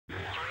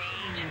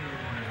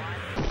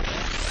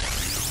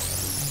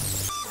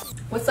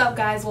What's up,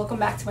 guys? Welcome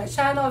back to my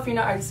channel. If you're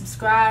not already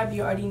subscribed,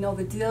 you already know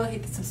the deal.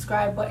 Hit the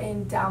subscribe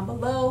button down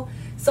below.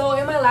 So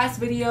in my last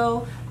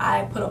video,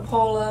 I put a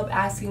poll up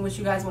asking what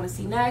you guys want to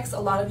see next. A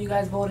lot of you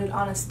guys voted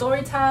on a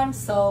story time,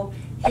 so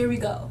here we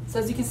go. So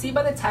as you can see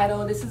by the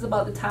title, this is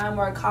about the time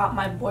where I caught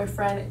my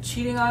boyfriend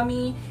cheating on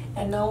me.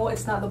 And no,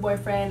 it's not the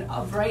boyfriend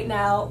of right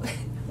now.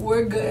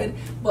 We're good,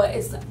 but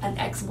it's an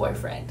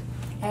ex-boyfriend.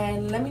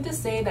 And let me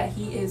just say that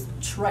he is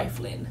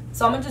trifling.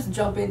 So I'm gonna just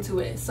jump into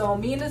it. So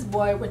me and this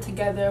boy were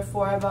together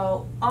for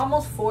about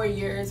almost 4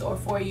 years.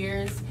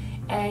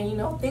 And you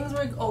know, things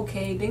were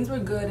okay, things were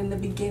good in the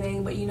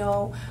beginning, but you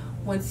know,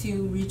 once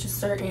you reach a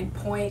certain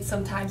point,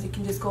 sometimes it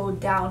can just go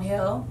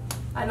downhill.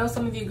 I know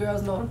some of you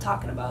girls know what I'm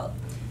talking about.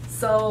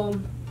 So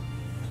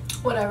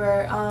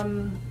whatever,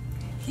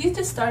 he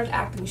just started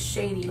acting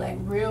shady, like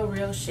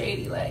real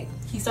shady. Like,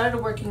 he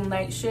started working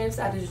night shifts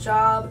at his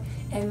job,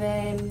 and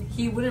then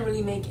he wouldn't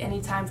really make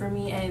any time for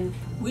me, and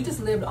we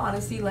just lived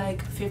honestly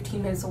like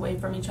 15 minutes away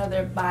from each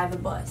other by the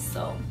bus,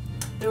 so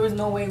there was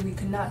no way we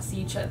could not see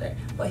each other.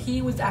 But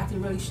he was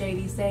acting really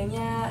shady, saying,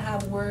 yeah, I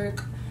have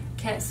work,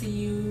 can't see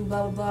you,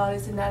 blah blah blah,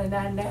 this and that and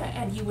that and that,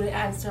 and he wouldn't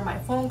answer my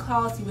phone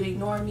calls, he would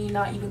ignore me,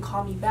 not even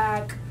call me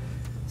back.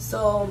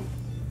 So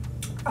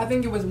I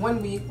think it was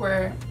 1 week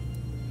where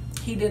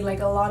he did like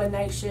a lot of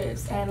night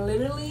shifts, and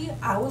literally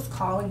I was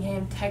calling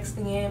him,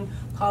 texting him,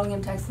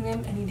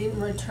 and he didn't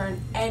return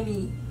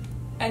any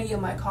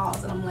of my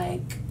calls, and I'm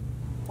like,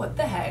 what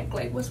the heck,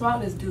 like what's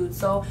wrong with this dude?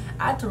 So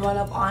I had to run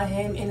up on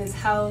him in his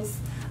house.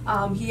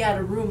 He had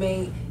a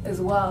roommate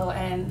as well,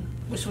 and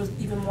which was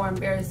even more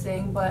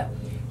embarrassing, but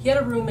he had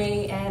a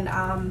roommate, and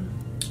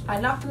I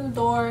knocked on the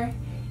door,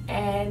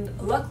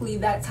 and luckily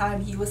that time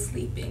he was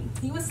sleeping.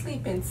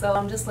 So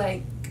I'm just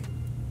like,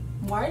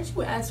 why aren't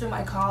you answering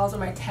my calls or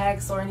my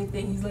texts or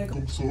anything? He's like,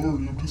 I'm sorry,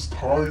 I'm just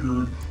tired,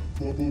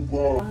 blah blah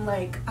blah. I'm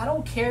like, I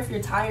don't care if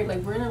you're tired, like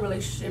we're in a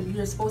relationship,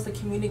 you're supposed to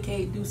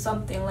communicate, do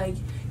something. Like,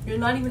 you're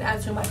not even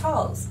answering my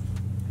calls.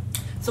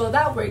 So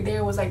that right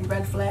there was like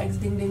red flags,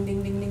 ding ding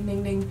ding ding ding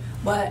ding ding.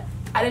 But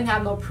I didn't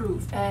have no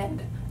proof,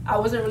 and I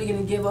wasn't really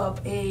gonna give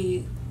up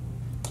a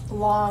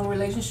long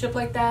relationship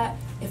like that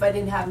if I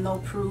didn't have no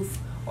proof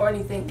or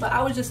anything. But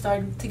I was just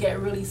starting to get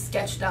really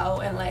sketched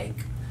out, and like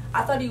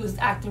I thought he was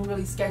acting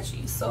really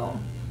sketchy. So,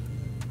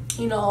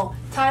 you know,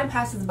 time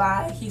passes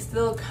by, he's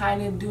still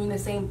kind of doing the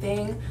same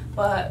thing,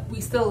 but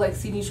we still like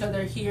seeing each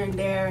other here and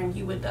there, and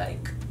he would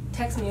like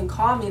text me and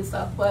call me and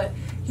stuff, but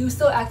he was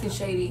still acting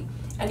shady,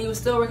 and he was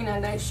still working at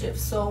night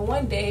shifts. So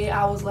one day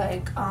I was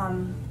like,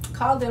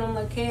 called him, I'm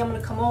like, hey, I'm gonna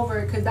come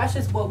over, because that's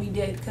just what we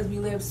did, because we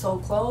lived so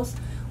close.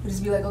 We'd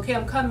just be like, okay,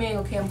 I'm coming,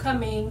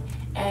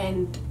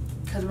 and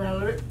because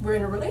we're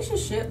in a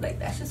relationship, like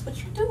that's just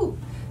what you do.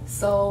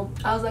 So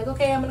I was like,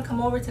 okay, I'm gonna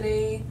come over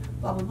today,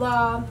 blah blah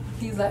blah.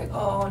 He's like,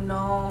 oh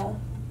no,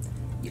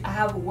 I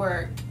have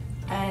work.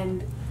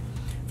 And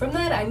from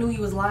that I knew he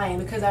was lying,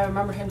 because I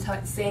remember him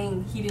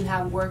saying he didn't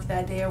have work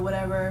that day or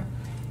whatever.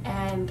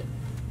 And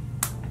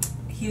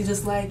he's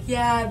just like,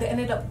 yeah, they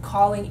ended up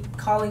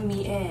calling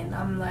me in.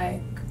 I'm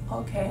like,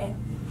 okay.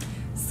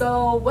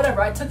 So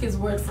whatever, I took his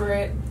word for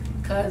it,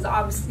 because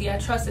obviously I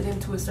trusted him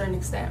to a certain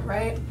extent,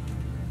 right?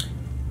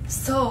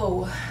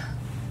 So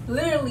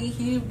literally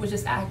he was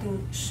just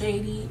acting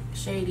shady,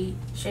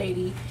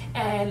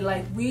 and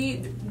like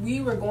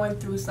we were going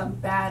through some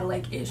bad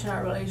like ish in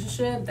our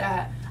relationship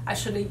that I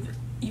should have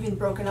even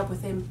broken up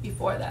with him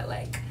before that.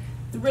 Like,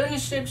 the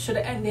relationship should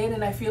have ended,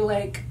 and I feel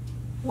like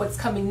what's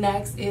coming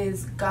next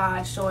is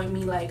God showing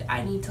me like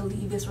I need to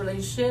leave this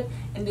relationship,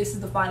 and this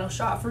is the final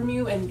shot from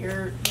you, and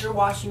you're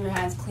washing your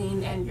hands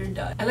clean and you're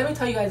done. And let me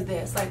tell you guys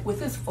this, like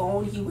with his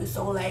phone, he was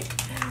so like,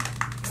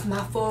 it's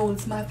my phone,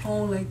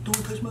 like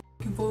don't touch my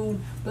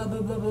phone, blah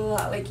blah blah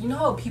blah. Like, you know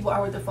how people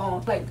are with their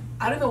phone. Like,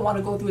 I don't even want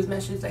to go through his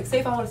messages. Like, say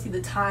if I want to see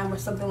the time or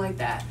something like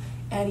that,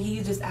 and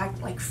he's just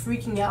acting like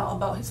freaking out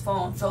about his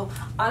phone. So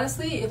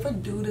honestly, if a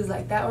dude is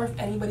like that, or if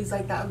anybody's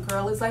like that, a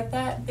girl is like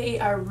that, they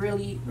are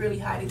really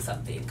hiding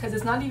something, because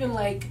it's not even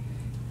like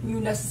you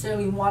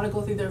necessarily want to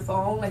go through their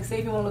phone. Like, say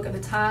if you want to look at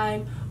the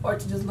time, or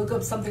to just look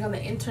up something on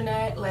the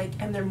internet, like,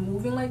 and they're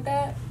moving like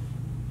that,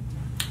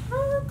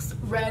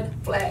 red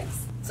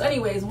flags. So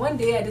anyways, one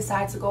day I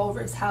decided to go over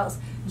his house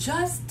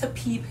just to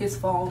peep his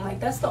phone.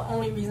 Like, that's the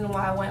only reason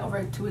why I went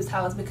over to his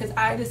house, because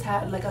I just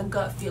had like a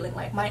gut feeling,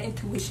 like my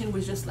intuition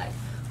was just like,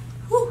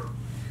 whew.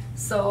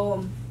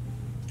 So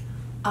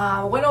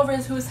I went over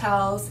to his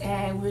house,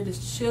 and we were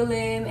just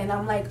chilling, and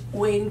I'm like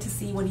waiting to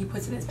see when he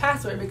puts in his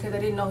password, because I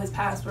didn't know his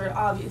password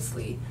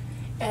obviously.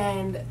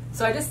 And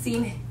so I just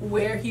seen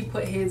where he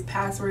put his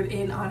password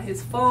in on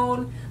his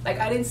phone. Like,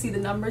 I didn't see the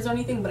numbers or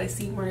anything, but I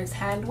seen where his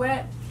hand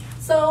went.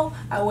 So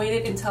I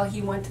waited until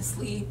he went to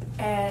sleep,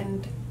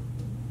 and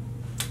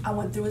I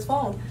went through his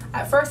phone.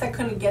 At first I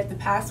couldn't get the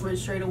password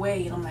straight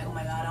away, and I'm like, oh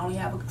my god, I only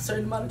have a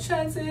certain amount of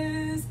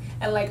chances,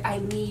 and like I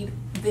need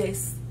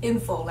this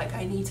info, like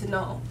I need to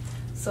know.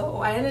 So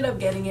I ended up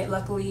getting it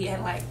luckily,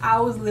 and like I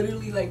was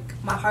literally like,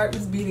 my heart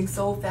was beating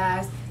so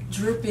fast,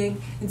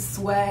 dripping in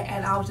sweat,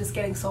 and I was just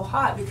getting so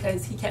hot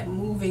because he kept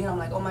moving. I'm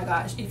like, oh my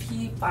gosh, if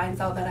he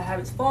finds out that I have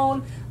his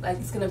phone, like,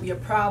 it's gonna be a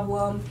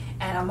problem,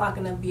 and I'm not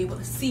gonna be able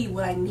to see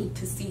what I need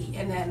to see,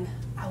 and then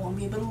I won't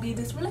be able to leave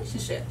this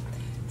relationship.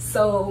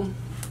 So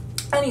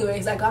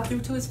anyways, I got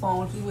through to his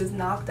phone. He was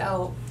knocked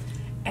out,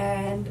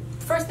 and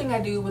first thing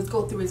I do was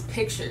go through his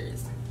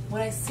pictures.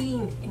 What I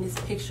seen in his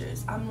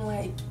pictures, I'm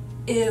like,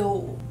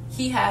 ew.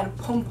 He had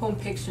pom-pom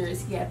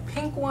pictures. He had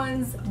pink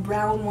ones,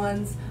 brown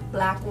ones,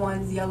 black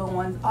ones, yellow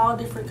ones, all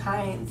different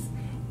kinds,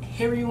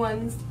 hairy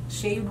ones,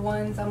 shaved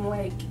ones. I'm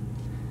like,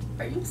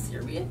 are you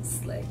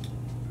serious? Like,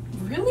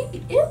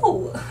 really?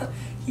 Ew.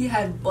 He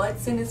had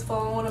butts in his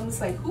phone. I'm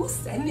just like, who's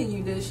sending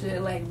you this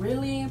shit? Like,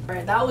 really?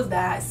 Right, that was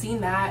that.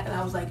 Seen that, and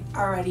I was like,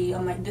 already,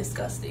 I'm like,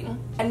 disgusting.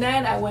 And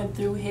then I went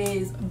through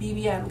his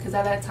BBM, because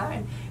at that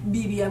time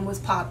BBM was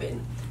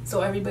popping,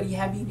 so everybody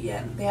had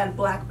BBM. They had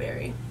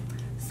BlackBerry.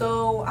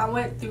 So I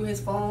went through his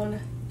phone,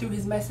 through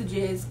his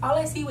messages. All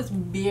I see was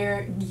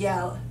beer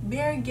yell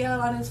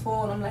on his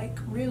phone. I'm like,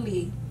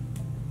 really?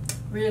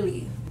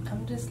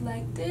 I'm just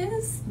like,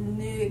 this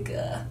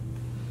nigga.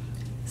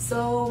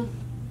 So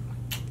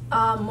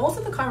most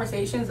of the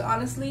conversations,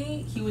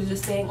 honestly, he was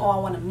just saying, oh, I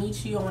want to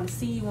meet you, I want to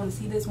see you, I want to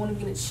see this, when are we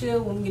gonna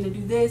chill, when are we gonna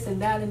do this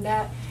and that and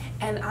that.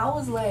 And I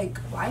was like,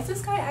 why is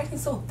this guy acting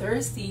so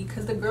thirsty?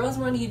 Because the girls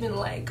weren't even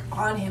like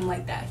on him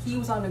like that. He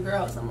was on the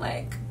girls. I'm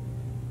like,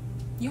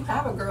 you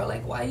have a girl,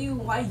 like, why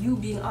you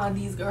being on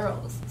these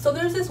girls? So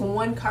there's this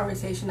one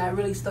conversation that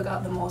really stuck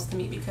out the most to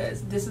me,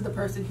 because this is the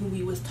person who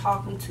we was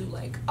talking to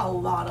like a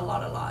lot.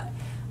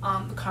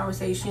 The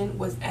conversation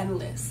was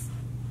endless,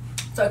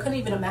 so I couldn't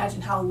even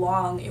imagine how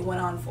long it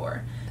went on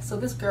for. So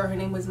this girl, her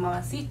name was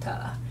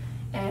Mamacita,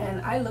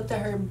 and I looked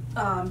at her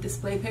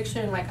display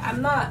picture, and like,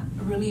 I'm not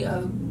really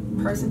a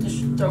person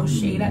to throw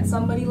shade at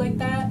somebody like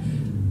that,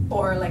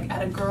 or like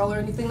at a girl or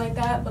anything like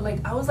that, but like,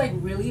 I was like,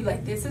 really?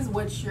 Like, this is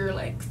what you're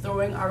like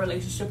throwing our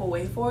relationship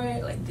away for?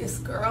 It like, this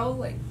girl,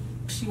 like,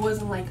 she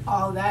wasn't like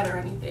all that or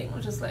anything. I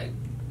was just like,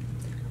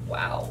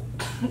 wow.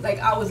 Like,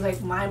 I was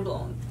like mind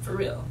blown, for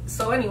real.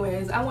 So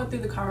anyways, I went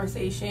through the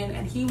conversation,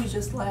 and he was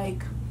just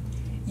like,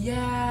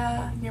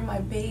 yeah, you're my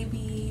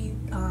baby,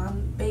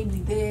 baby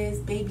this,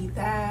 baby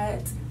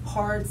that,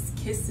 hearts,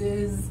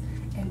 kisses.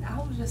 And I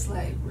was just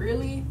like,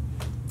 really?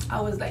 I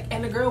was like,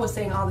 and the girl was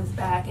saying all this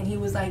back, and he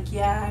was like,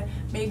 yeah,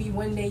 maybe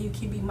one day you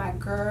can be my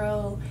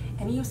girl.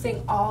 And he was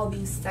saying all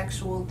these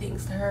sexual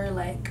things to her,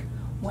 like,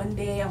 one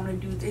day I'm gonna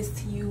do this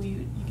to you,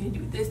 you can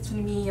do this to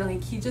me. And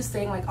like, he just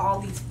saying like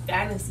all these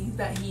fantasies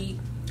that he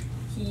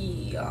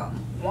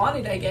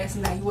wanted, I guess,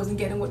 and that he wasn't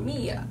getting with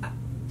me.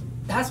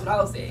 That's what I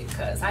was saying,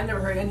 because I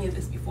never heard any of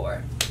this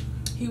before.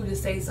 He would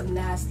just say some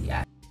nasty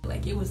ass,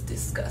 like, it was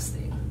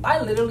disgusting. I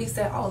literally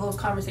said all those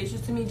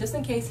conversations to me just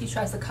in case he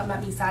tries to come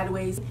at me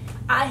sideways.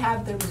 I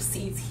have the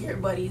receipts here,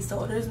 buddy,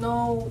 so there's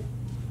no,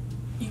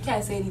 you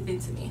can't say anything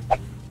to me.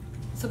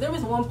 So there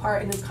was one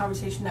part in this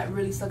conversation that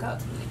really stuck out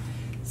to me.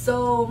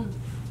 So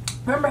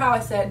remember how I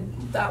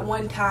said that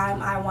one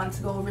time I wanted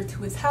to go over to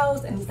his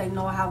house, and he's like,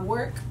 no, I have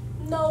work?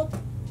 Nope.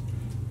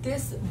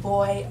 This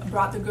boy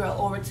brought the girl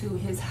over to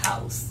his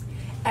house.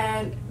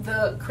 And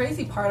the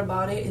crazy part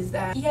about it is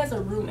that he has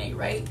a roommate,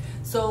 right?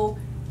 So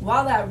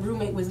while that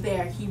roommate was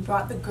there, he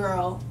brought the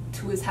girl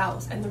to his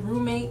house, and the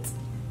roommate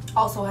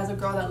also has a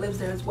girl that lives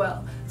there as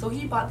well. So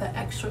he brought that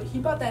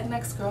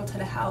next girl to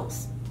the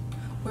house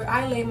where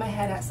I lay my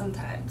head at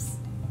sometimes,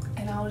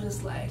 and I was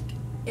just like,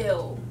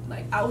 ew.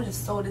 Like, I was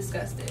just so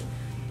disgusted.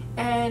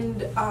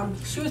 And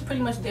she was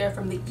pretty much there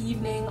from the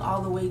evening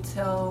all the way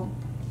till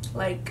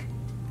like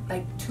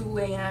 2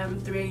 a.m.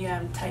 3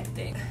 a.m. type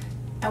thing.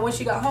 And when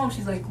she got home,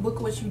 she's like, look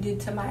what you did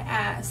to my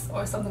ass,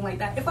 or something like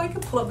that. If I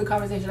could pull up the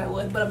conversation, I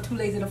would, but I'm too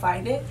lazy to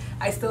find it.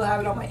 I still have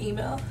it on my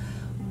email.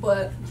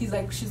 But she's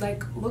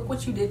like, look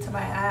what you did to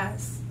my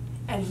ass.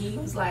 And he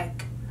was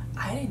like,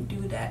 I didn't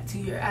do that to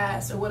your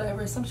ass, or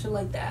whatever, some shit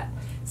like that.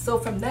 So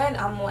from then,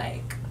 I'm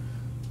like,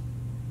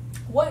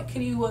 what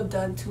could you have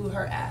done to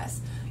her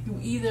ass? You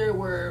either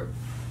were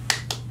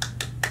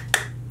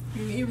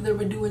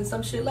doing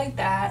some shit like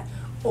that,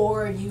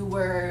 or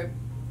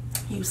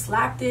you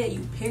slapped it, you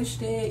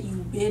pinched it, you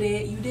bit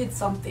it, you did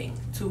something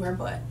to her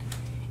butt.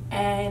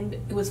 And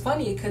it was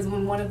funny because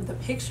when one of the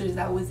pictures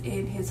that was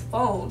in his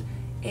phone,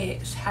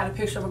 it had a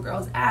picture of a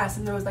girl's ass,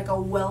 and there was like a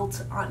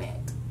welt on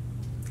it.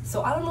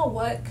 So I don't know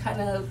what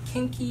kind of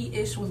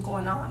kinky-ish was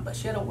going on, but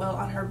she had a welt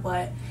on her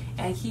butt,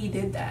 and he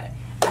did that.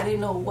 I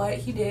didn't know what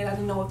he did. I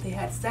didn't know if they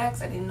had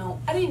sex. I didn't know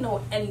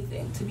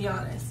anything, to be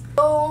honest.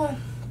 So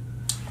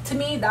to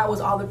me, that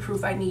was all the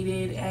proof I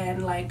needed,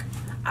 and like,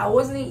 I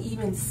wasn't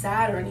even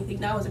sad or anything.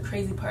 That was a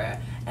crazy part.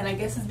 And I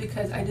guess it's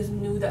because I just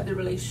knew that the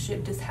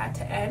relationship just had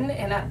to end,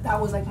 and that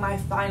was like my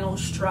final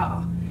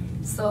straw.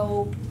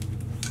 So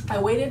I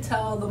waited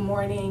till the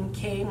morning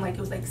came, like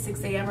it was like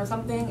 6 a.m. or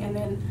something, and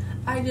then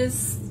I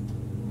just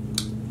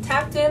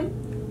tapped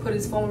him, put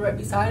his phone right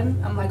beside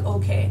him. I'm like,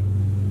 okay.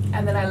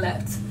 And then I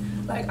left.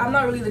 Like, I'm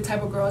not really the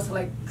type of girl to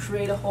like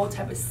create a whole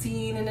type of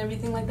scene and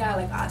everything like that.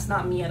 Like, it's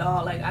not me at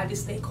all. Like, I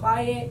just stay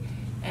quiet,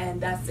 and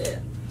that's it.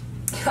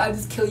 I'll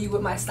just kill you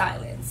with my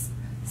silence.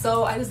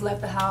 So I just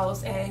left the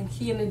house, and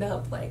he ended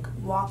up like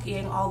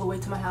walking all the way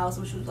to my house,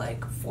 which was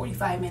like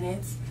 45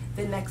 minutes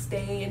the next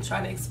day, and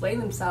trying to explain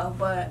himself.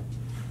 But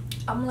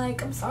I'm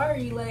like, I'm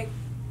sorry, like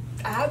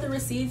I have the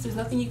receipts, there's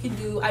nothing you can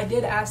do. I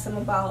did ask him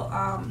about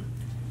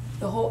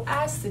the whole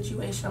ass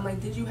situation. I'm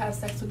like, did you have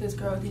sex with this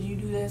girl? Did you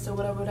do this or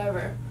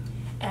whatever?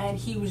 And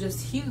he was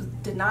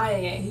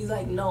denying it. He's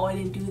like, no, I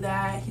didn't do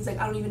that. He's like,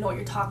 I don't even know what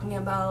you're talking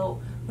about.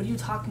 What are you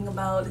talking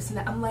about? This and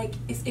that. I'm like,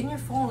 it's in your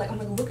phone. Like, I'm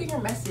like, look at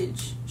your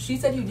message. She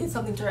said you did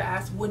something to her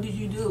ass. What did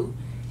you do?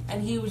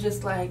 And he was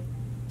just like,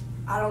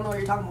 I don't know what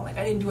you're talking about. Like,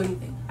 I didn't do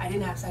anything. I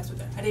didn't have sex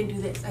with her. I didn't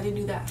do this. I didn't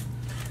do that.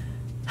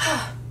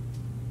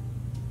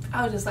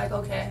 I was just like,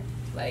 okay,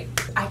 like,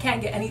 I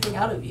can't get anything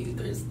out of you.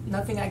 There's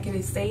nothing I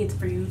can say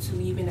for you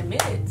to even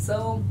admit it.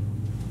 So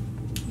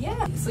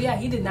yeah,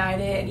 he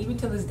denied it, and even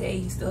to this day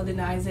he still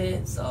denies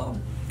it. So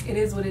it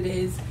is what it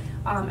is.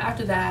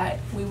 After that,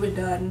 we were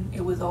done.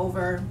 It was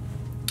over,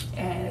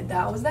 and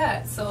that was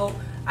that. So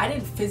I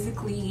didn't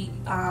physically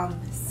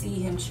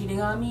see him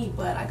cheating on me,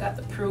 but I got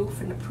the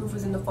proof, and the proof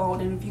is in the phone.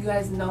 And if you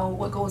guys know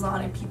what goes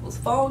on in people's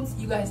phones,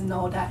 you guys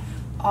know that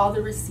all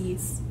the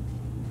receipts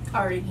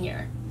are in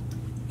here,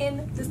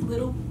 in this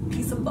little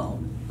piece of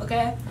bone.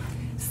 Okay,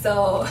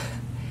 so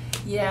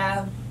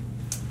yeah,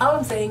 all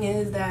I'm saying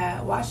is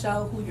that watch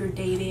out who you're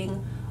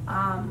dating.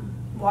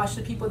 Watch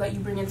the people that you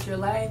bring into your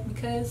life,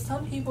 because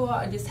some people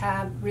just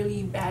have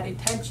really bad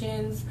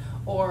intentions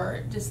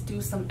or just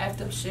do some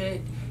effed up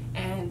shit.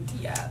 And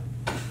yeah,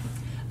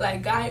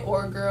 like, guy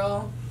or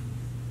girl,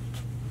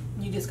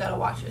 you just gotta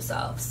watch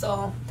yourself.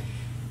 So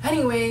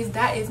anyways,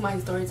 that is my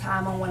story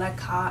time on when I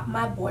caught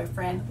my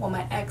boyfriend, well,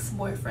 my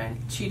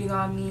ex-boyfriend, cheating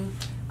on me.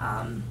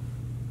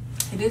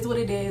 It is what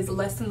it is,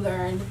 lesson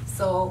learned.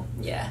 So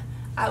yeah,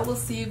 I will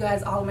see you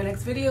guys all in my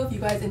next video. If you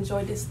guys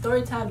enjoyed this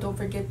story time, don't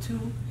forget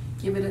to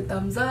give it a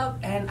thumbs up,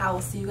 and I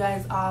will see you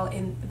guys all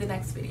in the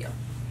next video.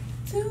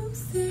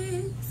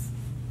 Deuces.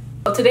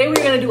 So today we're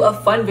gonna do a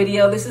fun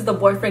video. This is the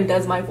boyfriend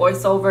does my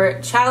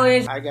voiceover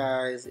challenge. Hi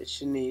guys, it's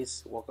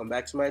Shanice. Welcome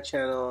back to my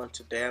channel.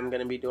 Today I'm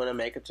gonna be doing a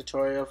makeup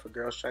tutorial for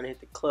girls trying to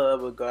hit the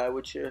club or go out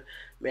with your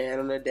man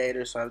on a date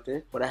or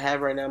something. What I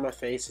have right now on my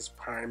face is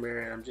primer,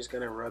 and I'm just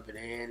gonna rub it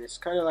in. It's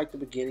kind of like the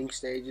beginning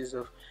stages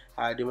of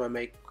how I do my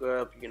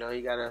makeup. You know,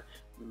 you gotta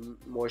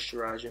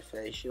moisturize your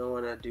face. You don't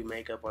want to do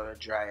makeup on a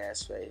dry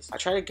ass face. I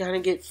try to kind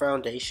of get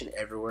foundation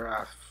everywhere.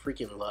 I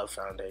freaking love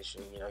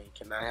foundation. You know, you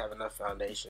cannot have enough foundation.